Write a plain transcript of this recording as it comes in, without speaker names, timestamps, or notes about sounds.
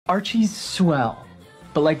Archie's swell.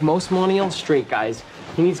 But like most millennial straight guys,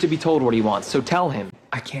 he needs to be told what he wants, so tell him.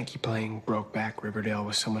 I can't keep playing Brokeback Riverdale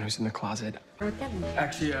with someone who's in the closet.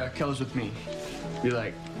 Actually, Keller's with me. We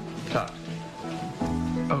talk.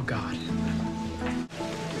 Oh, God.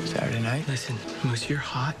 Saturday night? Listen, Moose, you're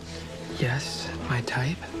hot. Yes, my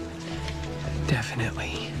type.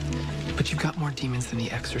 Definitely. But you've got more demons than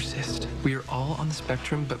The Exorcist. We are all on the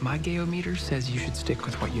spectrum, but my gayometer says you should stick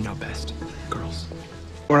with what you know best. Girls.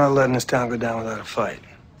 We're not letting this town go down without a fight.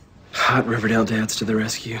 Hot Riverdale dads to the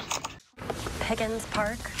rescue. Higgins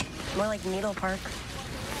Park. More like Needle Park.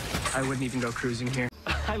 I wouldn't even go cruising here.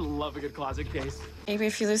 I love a good closet case. Maybe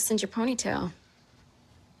if you loosened your ponytail.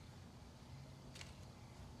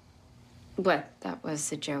 What? That was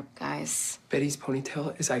a joke, guys. Betty's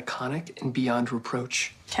ponytail is iconic and beyond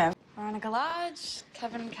reproach. Kev. Veronica Lodge,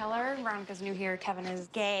 Kevin Keller. Veronica's new here. Kevin is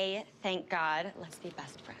Gay, thank God. Let's be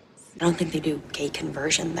best friends. I don't think they do gay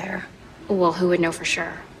conversion there. Well, who would know for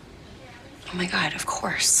sure? Oh my God, of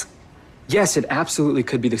course. Yes, it absolutely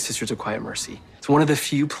could be the Sisters of Quiet Mercy. It's one of the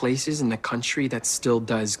few places in the country that still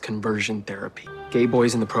does conversion therapy. Gay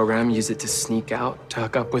boys in the program use it to sneak out, to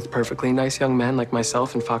hook up with perfectly nice young men like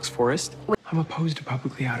myself in Fox Forest. I'm opposed to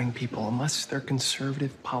publicly outing people unless they're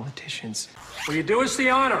conservative politicians. Will you do us the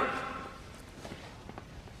honor?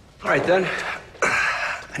 All right, then.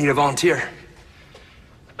 I need a volunteer.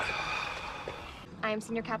 I am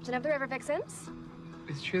senior captain of the River Vixens.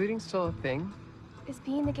 Is cheerleading still a thing? Is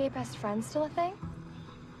being the gay best friend still a thing?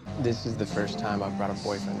 This is the first time I've brought a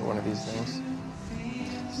boyfriend to one of these things.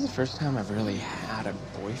 This is the first time I've really had a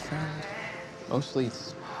boyfriend. Mostly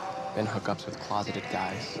it's been hookups with closeted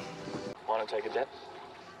guys. Want to take a dip?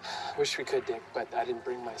 Wish we could, Dick, but I didn't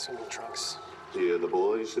bring my swimming trunks. Here, the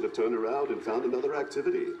boys should have turned around and found another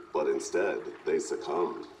activity, but instead, they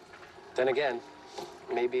succumbed. Then again,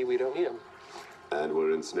 maybe we don't need them. And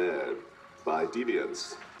were ensnared by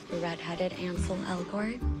deviants. The red-headed Ansel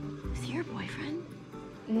Elgort. Is he your boyfriend?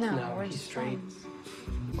 No, we're he's just straight. friends.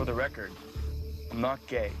 For the record, I'm not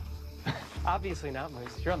gay. Obviously not,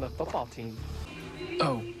 Moose. You're on the football team.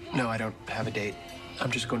 Oh, no, I don't have a date.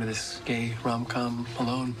 I'm just going to this gay rom-com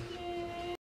alone.